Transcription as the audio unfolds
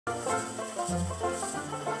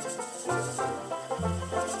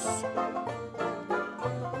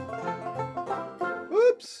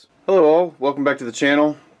welcome back to the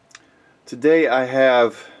channel. Today I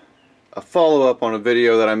have a follow-up on a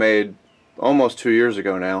video that I made almost 2 years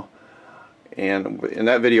ago now, and in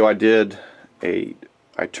that video I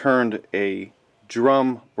turned a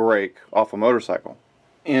drum brake off a motorcycle,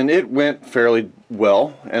 and it went fairly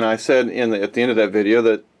well. And I said at the end of that video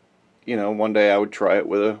that, you know, one day I would try it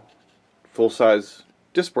with a full-size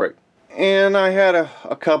disc brake. And I had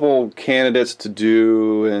a couple candidates to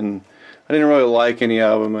do, and I didn't really like any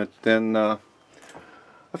of them. And then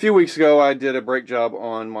a few weeks ago I did a brake job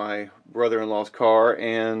on my brother-in-law's car,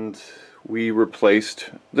 and we replaced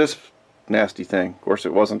this nasty thing. Of course,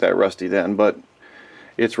 it wasn't that rusty then, but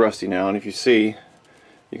it's rusty now, and if you see,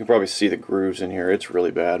 you can probably see the grooves in here. It's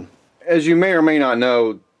really bad. As you may or may not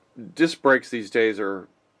know, disc brakes these days are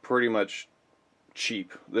pretty much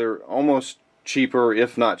cheap. They're almost cheaper,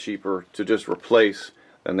 if not cheaper, to just replace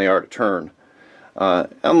than they are to turn,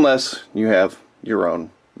 unless you have your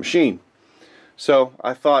own machine. So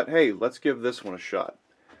I thought, hey, let's give this one a shot.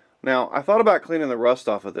 Now, I thought about cleaning the rust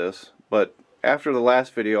off of this, but after the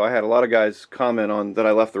last video I had a lot of guys comment on that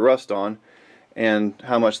I left the rust on and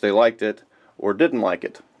how much they liked it or didn't like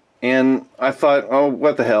it. And I thought, oh,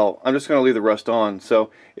 what the hell, I'm just going to leave the rust on. So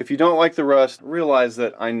if you don't like the rust, realize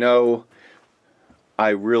that I know I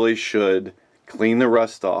really should clean the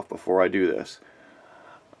rust off before I do this.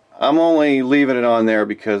 I'm only leaving it on there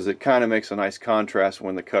because it kind of makes a nice contrast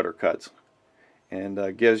when the cutter cuts,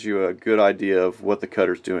 and gives you a good idea of what the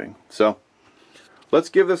cutter's doing. So let's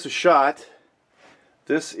give this a shot.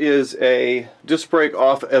 This is a disc brake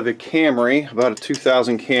off of a Camry, about a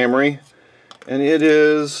 2000 Camry, and it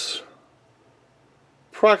is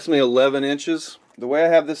approximately 11 inches. The way I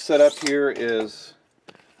have this set up here is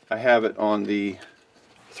I have it on the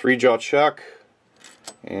 3-jaw chuck,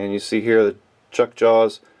 and you see here the chuck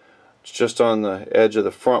jaws, it's just on the edge of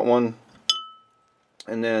the front one.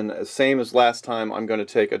 And then, same as last time, I'm going to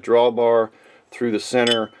take a drawbar through the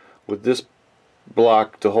center with this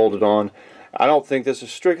block to hold it on. I don't think this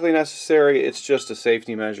is strictly necessary, it's just a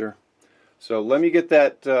safety measure. So let me get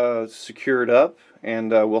that secured up, and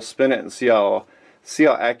we'll spin it and see how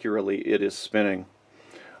accurately it is spinning.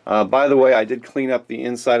 By the way, I did clean up the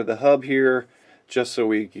inside of the hub here, just so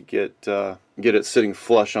we could get it sitting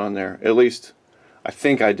flush on there. At least I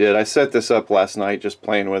think I did. I set this up last night just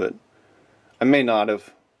playing with it. I may not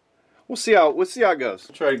have. We'll see how it goes.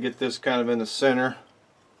 I'll try to get this kind of in the center.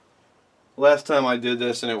 Last time I did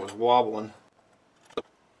this and it was wobbling. The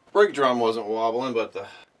brake drum wasn't wobbling, but the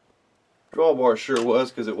drawbar sure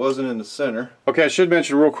was, because it wasn't in the center. Okay, I should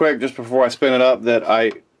mention real quick just before I spin it up that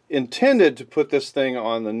I intended to put this thing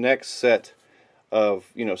on the next set of,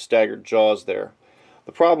 you know, staggered jaws there.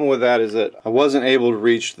 The problem with that is that I wasn't able to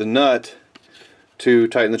reach the nut to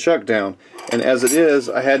tighten the chuck down, and as it is,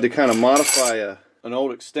 I had to kind of modify an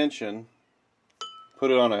old extension,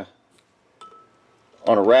 put it on a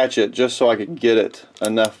ratchet just so I could get it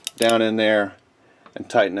enough down in there and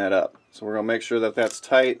tighten that up. So we're going to make sure that that's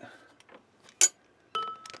tight.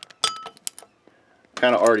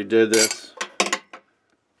 Kind of already did this.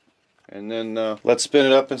 And then let's spin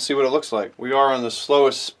it up and see what it looks like. We are on the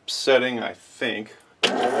slowest setting, I think.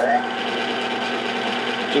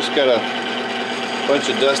 Just got a bunch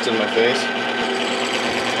of dust in my face.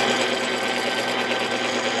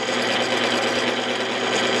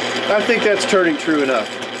 I think that's turning true enough.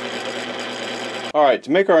 Alright,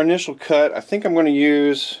 to make our initial cut, I think I'm going to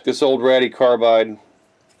use this old ratty carbide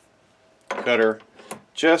cutter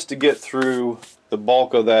just to get through the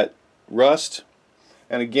bulk of that rust.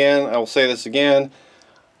 And again, I will say this again,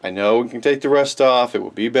 I know we can take the rust off, it will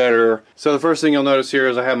be better. So the first thing you'll notice here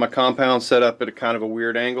is I have my compound set up at a kind of a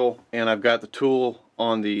weird angle, and I've got the tool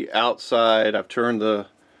on the outside. I've turned the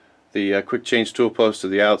quick change tool post to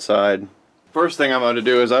the outside. First thing I'm going to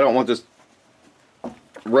do is I don't want this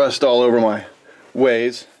rust all over my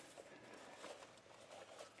ways.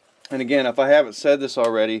 And again, if I haven't said this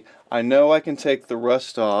already, I know I can take the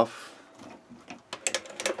rust off,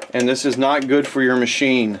 and this is not good for your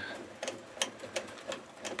machine.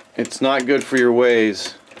 It's not good for your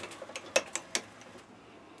ways.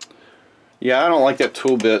 Yeah, I don't like that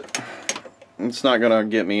tool bit. It's not going to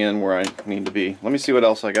get me in where I need to be. Let me see what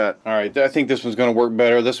else I got. Alright, I think this one's going to work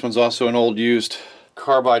better. This one's also an old used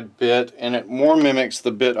carbide bit, and it more mimics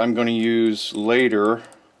the bit I'm going to use later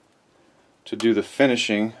to do the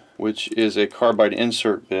finishing, which is a carbide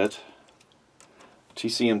insert bit,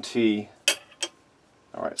 TCMT.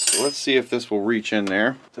 Alright, so let's see if this will reach in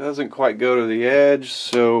there. It doesn't quite go to the edge,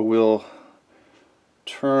 so we'll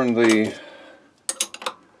turn the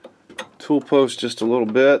tool post just a little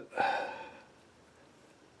bit.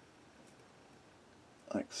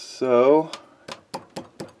 Like so.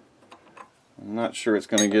 not sure it's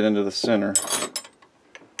going to get into the center.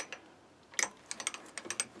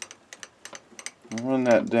 I'll run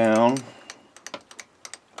that down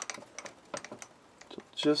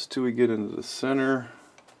just till we get into the center.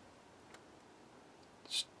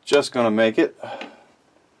 It's just going to make it.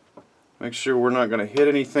 Make sure we're not going to hit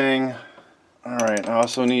anything. Alright, I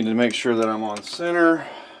also need to make sure that I'm on center.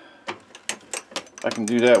 I can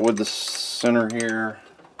do that with the center here.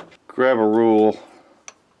 Grab a rule,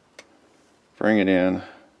 bring it in.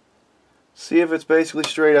 See if it's basically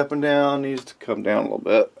straight up and down. Needs to come down a little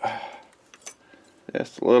bit.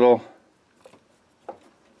 Just a little. If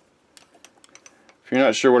you're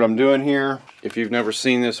not sure what I'm doing here, if you've never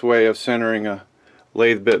seen this way of centering a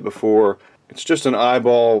lathe bit before, it's just an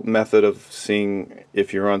eyeball method of seeing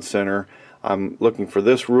if you're on center. I'm looking for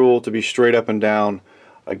this rule to be straight up and down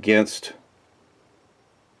against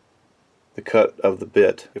the cut of the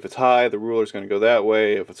bit. If it's high, the ruler is going to go that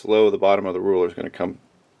way. If it's low, the bottom of the ruler is going to come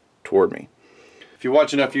toward me. If you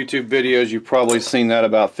watch enough YouTube videos, you've probably seen that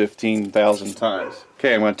about 15,000 times.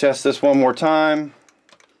 Okay, I'm going to test this one more time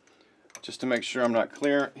just to make sure I'm not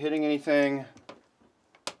hitting anything.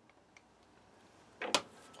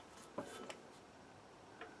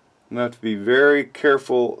 I'm going to have to be very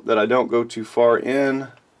careful that I don't go too far in,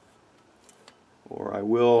 or I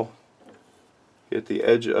will hit the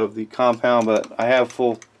edge of the compound, but I have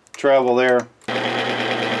full travel there.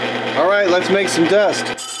 Alright, let's make some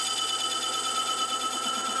dust.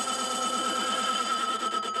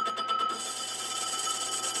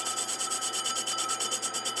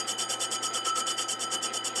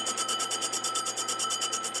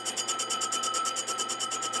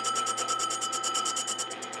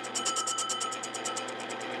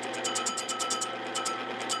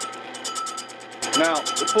 Now,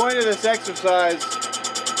 the point of this exercise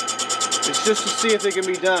is just to see if it can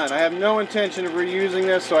be done. I have no intention of reusing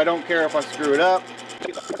this, so I don't care if I screw it up.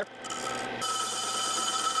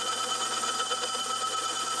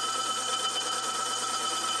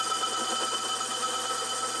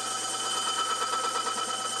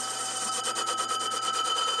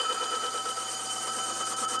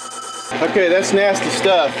 Okay, that's nasty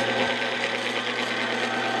stuff.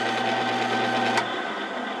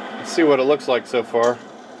 Let's see what it looks like so far.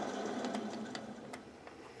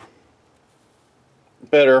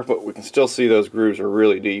 Better, but we can still see those grooves are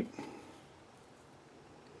really deep.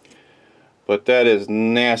 But that is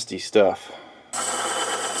nasty stuff.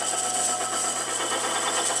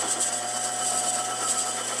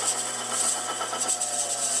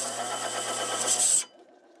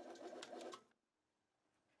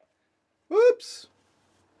 Whoops!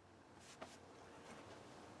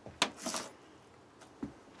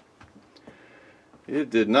 It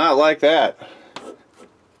did not like that.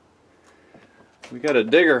 We got a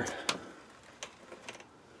digger.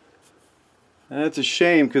 And that's a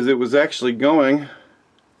shame because it was actually going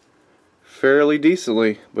fairly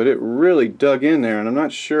decently, but it really dug in there, and I'm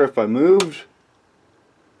not sure if I moved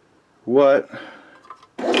what.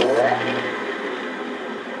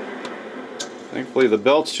 Thankfully the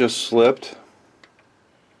belts just slipped.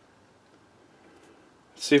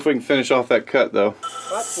 Let's see if we can finish off that cut though.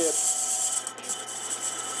 That's it.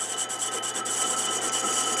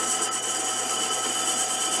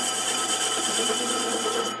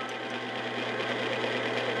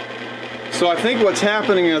 So I think what's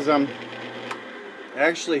happening is I'm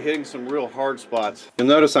actually hitting some real hard spots. You'll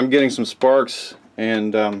notice I'm getting some sparks,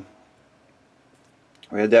 and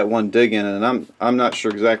we had that one dig in, and I'm not sure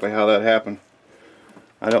exactly how that happened.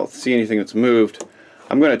 I don't see anything that's moved.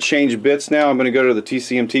 I'm going to change bits now. I'm going to go to the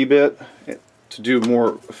TCMT bit to do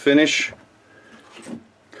more finish,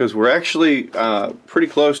 because we're actually pretty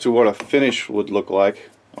close to what a finish would look like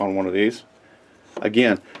on one of these.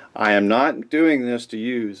 Again, I am not doing this to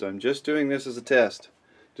use. I'm just doing this as a test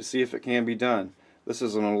to see if it can be done. This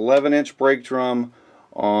is an 11-inch brake drum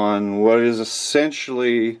on what is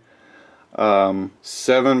essentially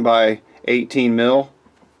 7 by 18 mil.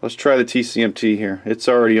 Let's try the TCMT here. It's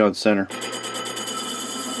already on center.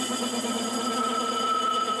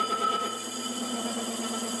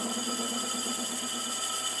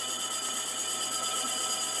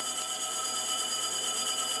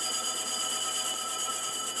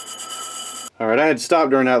 Alright, I had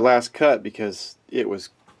stopped during that last cut because it was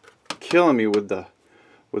killing me with the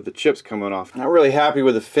chips coming off. Not really happy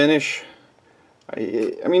with the finish.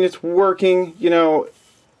 I mean, it's working, you know.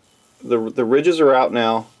 The ridges are out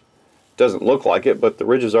now. Doesn't look like it, but the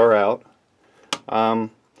ridges are out.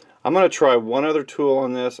 I'm going to try one other tool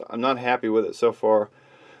on this. I'm not happy with it so far.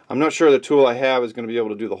 I'm not sure the tool I have is going to be able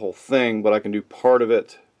to do the whole thing, but I can do part of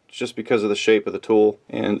it just because of the shape of the tool.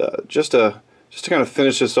 And just to just to kind of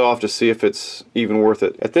finish this off to see if it's even worth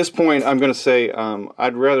it. At this point, I'm going to say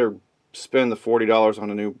I'd rather spend the $40 on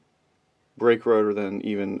a new brake rotor than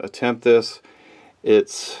even attempt this.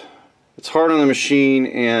 It's hard on the machine,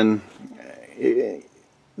 and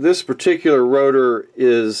this particular rotor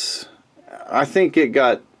is, I think it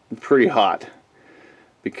got pretty hot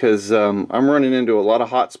because I'm running into a lot of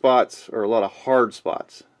hot spots, or a lot of hard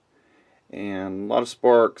spots, and a lot of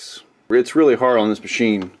sparks. It's really hard on this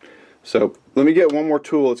machine. So let me get one more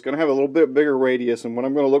tool. It's going to have a little bit bigger radius, and what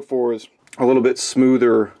I'm going to look for is a little bit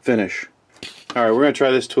smoother finish. Alright, we're going to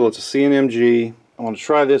try this tool. It's a CNMG. I want to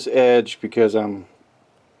try this edge because I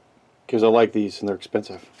like these and they're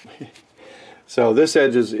expensive. So this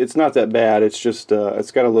edge it's not that bad. It's just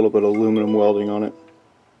it's got a little bit of aluminum welding on it.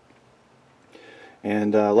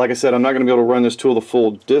 And like I said, I'm not going to be able to run this tool the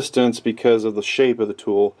full distance because of the shape of the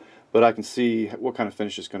tool, but I can see what kind of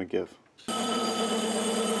finish it's going to give.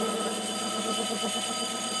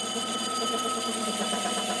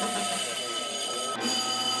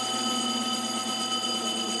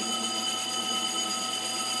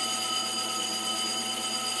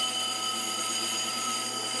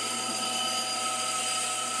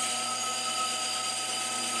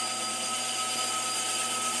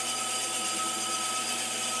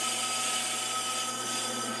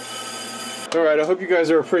 Alright, I hope you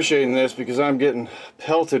guys are appreciating this because I'm getting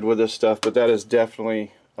pelted with this stuff, but that is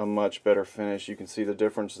definitely a much better finish. You can see the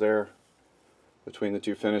difference there between the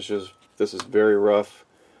two finishes. This is very rough.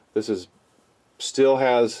 This is still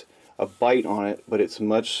has a bite on it, but it's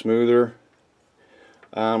much smoother.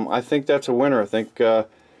 I think that's a winner. I think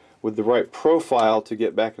with the right profile to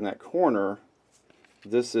get back in that corner,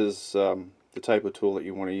 this is the type of tool that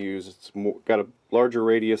you want to use. It's got a larger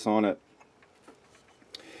radius on it.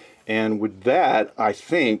 And with that, I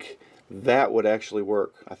think that would actually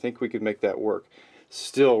work. I think we could make that work.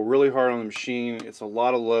 Still really hard on the machine. It's a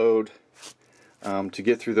lot of load to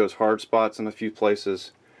get through those hard spots in a few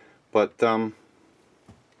places. But, you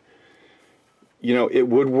know, it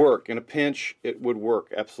would work. In a pinch, it would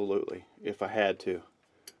work, absolutely, if I had to.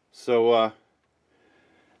 So,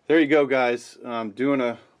 there you go, guys. Doing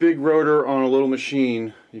a big rotor on a little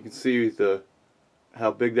machine. You can see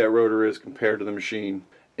how big that rotor is compared to the machine.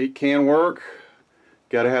 It can work.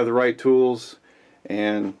 Got to have the right tools,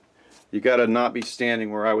 and you got to not be standing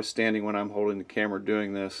where I was standing when I'm holding the camera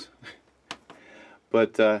doing this.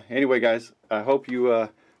 But anyway, guys, I hope you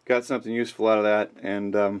got something useful out of that,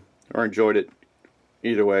 and or enjoyed it.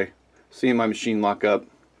 Either way, seeing my machine lock up,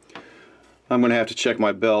 I'm going to have to check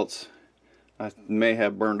my belts. I may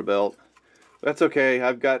have burned a belt. That's okay.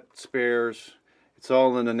 I've got spares. It's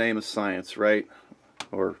all in the name of science, right?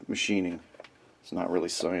 Or machining. It's not really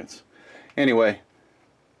science. Anyway,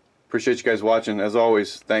 appreciate you guys watching. As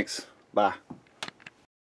always, thanks. Bye.